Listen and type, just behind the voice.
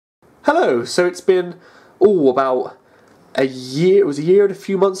Hello, so it's been, about a year, it was a year and a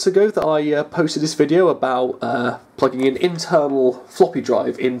few months ago that I posted this video about plugging an internal floppy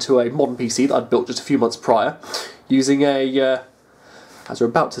drive into a modern PC that I'd built just a few months prior, using a, as we're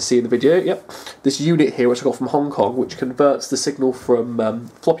about to see in the video, this unit here which I got from Hong Kong, which converts the signal from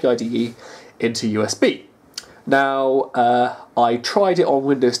Floppy IDE into USB. Now, I tried it on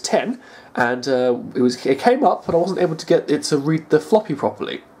Windows 10, and it came up, but I wasn't able to get it to read the floppy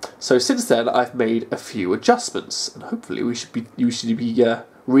properly. So since then, I've made a few adjustments, and hopefully you should be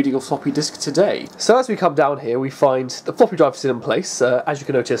reading a floppy disk today. So as we come down here, we find the floppy drive is still in place. As you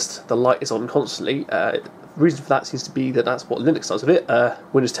can notice, the light is on constantly. The reason for that seems to be that that's what Linux does with it.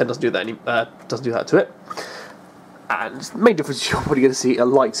 Windows 10 doesn't do that to it. And the main difference is you're probably going to see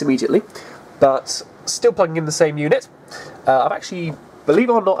lights immediately, but still plugging in the same unit. I've actually, believe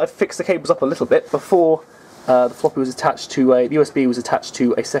it or not, I've fixed the cables up a little bit. Before the floppy was attached to the USB was attached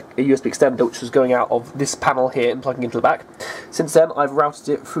to a USB extender which was going out of this panel here and plugging into the back. Since then I've routed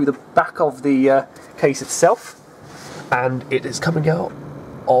it through the back of the case itself, and it is coming out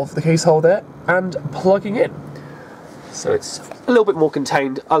of the case hole there and plugging in. So it's a little bit more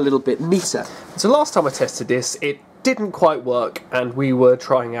contained, a little bit neater. So last time I tested this, it didn't quite work, and we were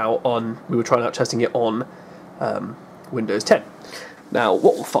trying out testing it on Windows 10. Now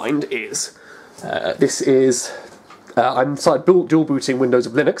what we'll find is this is I'm dual booting Windows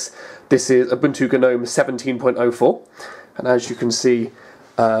of Linux. This is Ubuntu Gnome 17.04, and as you can see,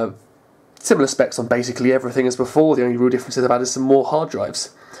 similar specs on basically everything as before. The only real difference is I've added some more hard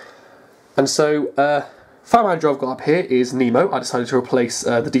drives. And so file manager I've got up here is Nemo. I decided to replace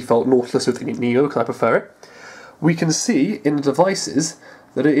the default Nautilus with Nemo because I prefer it. We can see in the devices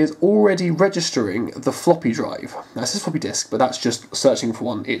that it is already registering the floppy drive. Now, this is floppy disk, but that's just searching for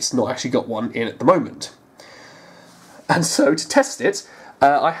one. It's not actually got one in at the moment. And so to test it,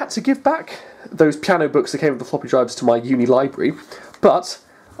 I had to give back those piano books that came with the floppy drives to my uni library, but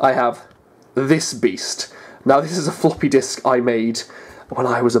I have this beast. Now, this is a floppy disk I made when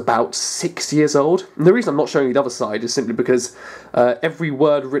I was about 6 years old. And the reason I'm not showing you the other side is simply because every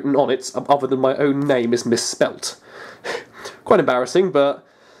word written on it, other than my own name, is misspelt. Quite embarrassing, but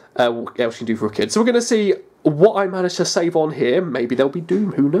what else you can do for a kid. So we're going to see what I managed to save on here. Maybe there'll be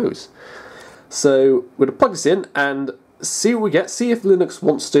Doom, who knows. So we're going to plug this in and see what we get, see if Linux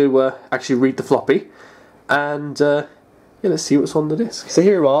wants to actually read the floppy, and yeah, let's see what's on the disk. So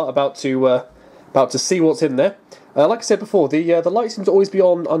here we are, about to see what's in there. Like I said before, the light seems to always be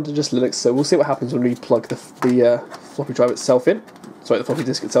on under just Linux, so we'll see what happens when we plug the floppy drive itself in. Sorry, the floppy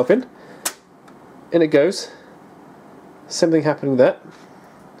disk itself in. In it goes. Something happening there.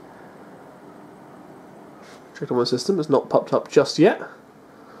 Check on my system, it's not popped up just yet.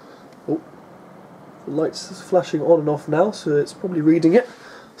 Oh, the light's flashing on and off now, so it's probably reading it.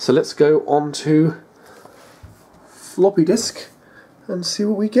 So let's go on to floppy disk and see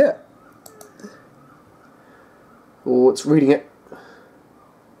what we get. Oh, it's reading it.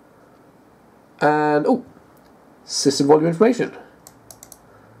 And, oh, system volume information.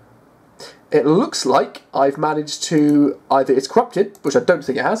 It looks like I've managed to, either it's corrupted, which I don't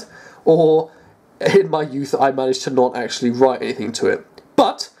think it has, or in my youth I managed to not actually write anything to it.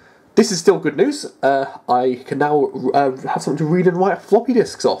 But this is still good news. I can now have something to read and write floppy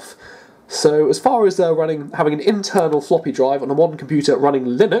disks off. So as far as having an internal floppy drive on a modern computer running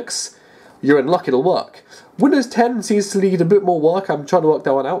Linux, you're in luck, it'll work. Windows 10 seems to need a bit more work. I'm trying to work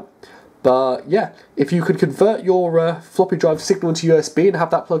that one out. But yeah, if you could convert your floppy drive signal into USB and have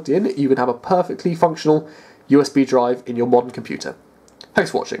that plugged in, you can have a perfectly functional USB drive in your modern computer.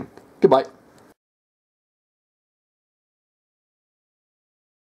 Thanks for watching. Goodbye.